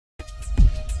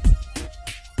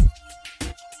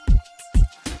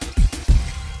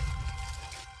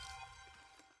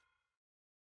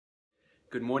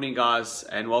Good morning guys,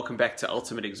 and welcome back to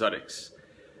Ultimate Exotics.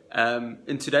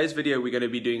 In today's video we're going to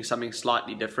be doing something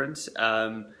slightly different.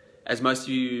 As most of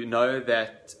you know,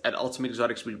 that at Ultimate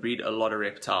Exotics we breed a lot of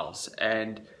reptiles,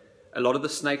 and a lot of the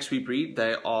snakes we breed,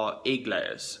 they are egg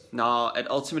layers. Now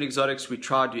at Ultimate Exotics we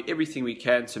try to do everything we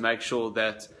can to make sure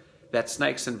that that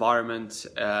snake's environment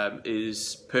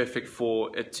is perfect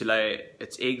for it to lay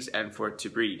its eggs and for it to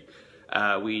breed.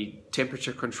 We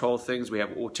temperature control things. We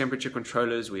have all temperature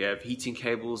controllers, we have heating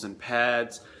cables and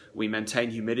pads, we maintain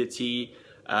humidity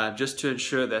just to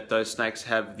ensure that those snakes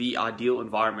have the ideal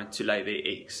environment to lay their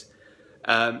eggs.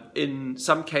 In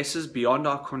some cases beyond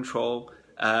our control,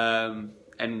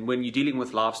 and when you're dealing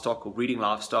with livestock or breeding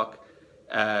livestock,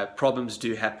 problems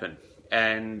do happen.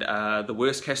 And the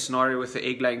worst case scenario with the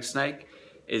egg laying snake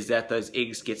is that those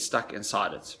eggs get stuck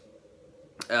inside it.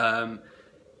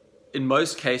 In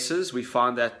most cases, we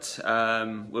find that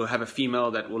we'll have a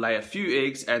female that will lay a few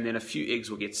eggs and then a few eggs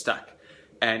will get stuck.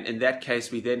 And in that case,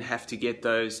 we then have to get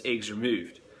those eggs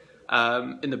removed.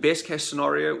 In the best case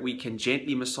scenario, we can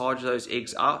gently massage those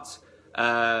eggs out.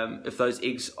 If those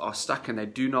eggs are stuck and they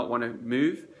do not want to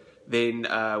move, then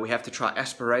we have to try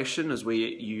aspiration, is where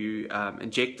you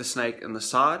inject the snake in the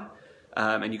side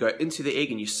and you go into the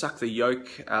egg and you suck the yolk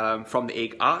from the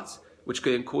egg out, which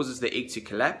then causes the egg to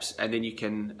collapse, and then you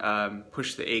can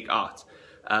push the egg out.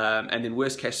 And then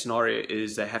worst case scenario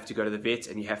is they have to go to the vet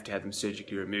and you have to have them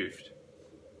surgically removed.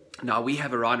 Now we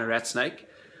have a Rhino Ratsnake,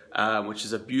 which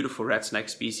is a beautiful rat snake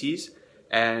species,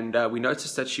 and we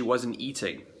noticed that she wasn't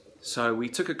eating. So we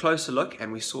took a closer look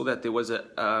and we saw that there was a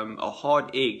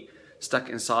hard egg stuck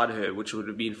inside her, which would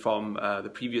have been from the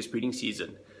previous breeding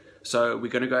season. So we're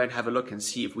going to go and have a look and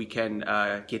see if we can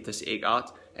get this egg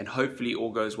out, and hopefully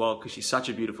all goes well, because she's such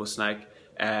a beautiful snake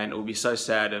and it will be so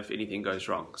sad if anything goes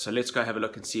wrong. So let's go have a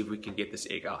look and see if we can get this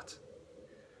egg out.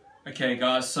 Okay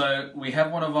guys, so we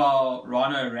have one of our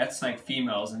Rhino Ratsnake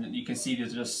females, and you can see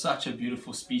there's just such a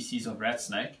beautiful species of rat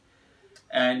snake.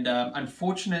 And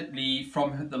unfortunately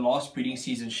from the last breeding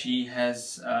season she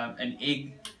has an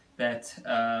egg that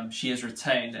she has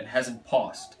retained and hasn't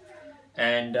passed.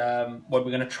 And what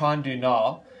we're going to try and do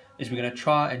now is we're going to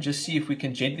try and just see if we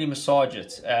can gently massage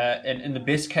it. And in the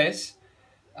best case,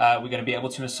 we're going to be able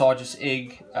to massage this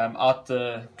egg out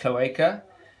the cloaca.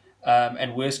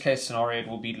 And worst case scenario, it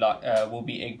will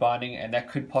be egg binding, and that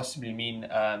could possibly mean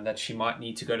that she might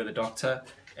need to go to the doctor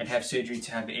and have surgery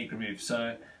to have the egg removed.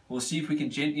 So we'll see if we can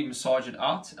gently massage it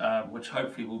out, which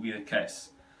hopefully will be the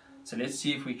case. So let's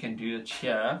see if we can do it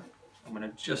here. I'm going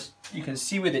to just, you can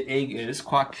see where the egg is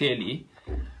quite clearly.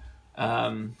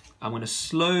 I'm going to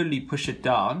slowly push it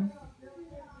down,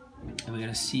 and we're going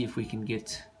to see if we can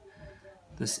get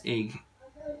this egg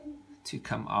to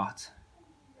come out.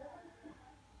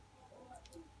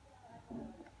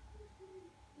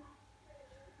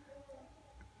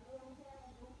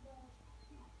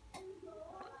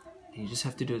 You just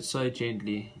have to do it so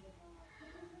gently.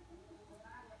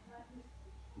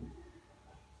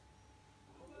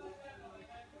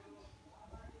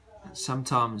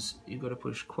 Sometimes you've got to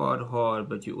push quite hard,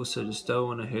 but you also just don't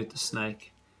want to hurt the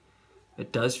snake.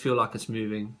 It does feel like it's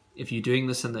moving. If you're doing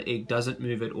this and the egg doesn't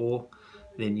move at all,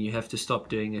 then you have to stop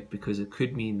doing it, because it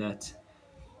could mean that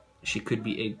she could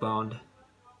be egg bound.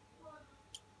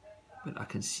 But I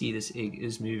can see this egg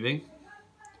is moving.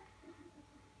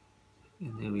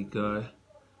 And there we go.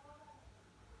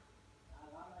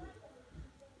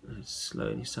 And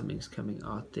slowly something's coming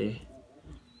out there.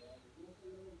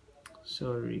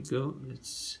 So there we go.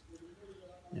 It's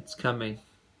coming.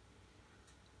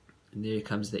 And there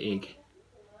comes the egg.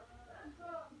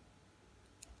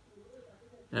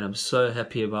 And I'm so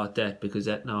happy about that, because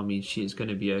that now means she is going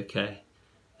to be okay.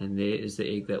 And there is the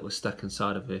egg that was stuck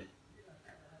inside of her.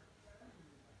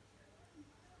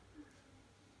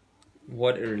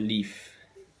 What a relief.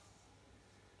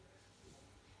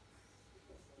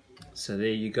 So there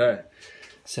you go.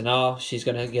 So now she's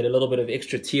going to get a little bit of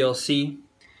extra TLC,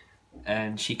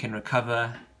 and she can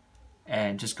recover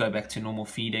and just go back to normal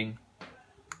feeding.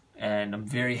 And I'm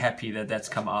very happy that that's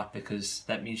come out, because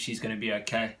that means she's going to be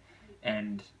okay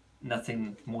and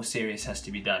nothing more serious has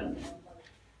to be done.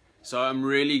 So I'm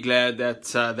really glad that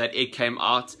that egg came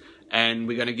out, and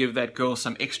we're going to give that girl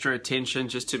some extra attention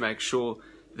just to make sure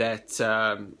that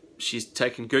she's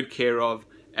taken good care of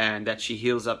and that she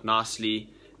heals up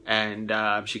nicely, and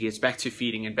she gets back to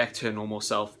feeding and back to her normal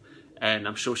self, and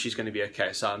I'm sure she's going to be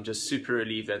okay. So I'm just super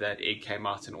relieved that that egg came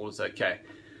out and all is okay.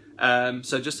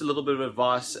 So just a little bit of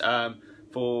advice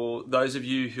for those of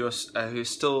you who are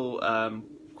still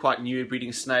quite new at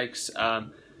breeding snakes.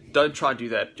 don't try and do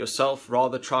that yourself.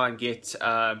 Rather try and get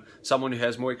someone who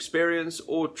has more experience,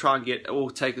 or take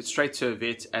it straight to a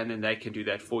vet, and then they can do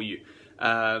that for you.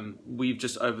 We've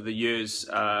just over the years,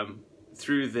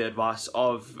 through the advice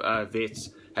of vets,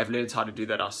 have learned how to do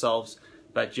that ourselves.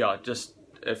 But yeah, just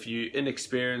if you're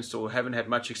inexperienced or haven't had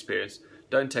much experience,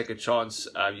 don't take a chance.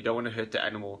 You don't want to hurt the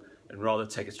animal, and rather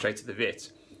take it straight to the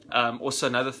vet. Also,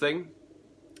 another thing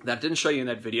that I didn't show you in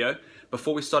that video,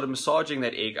 before we started massaging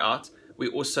that egg out, we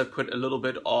also put a little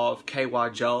bit of KY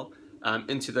gel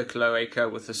into the cloaca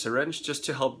with a syringe, just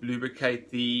to help lubricate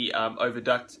the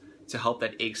oviduct, to help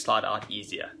that egg slide out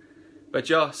easier. But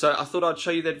yeah, so I thought I'd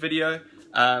show you that video.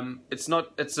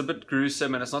 It's a bit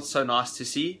gruesome and it's not so nice to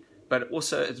see, but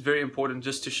also it's very important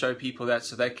just to show people that,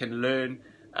 so they can learn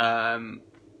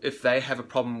if they have a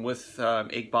problem with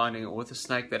egg binding, or with a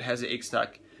snake that has an egg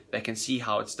stuck, they can see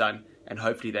how it's done, and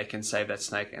hopefully they can save that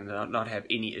snake and not have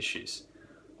any issues.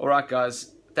 Alright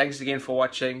guys, thanks again for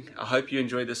watching. I hope you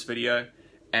enjoyed this video,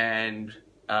 and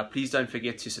please don't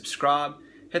forget to subscribe,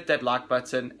 hit that like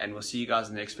button, and we'll see you guys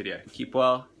in the next video. Keep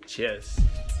well, cheers.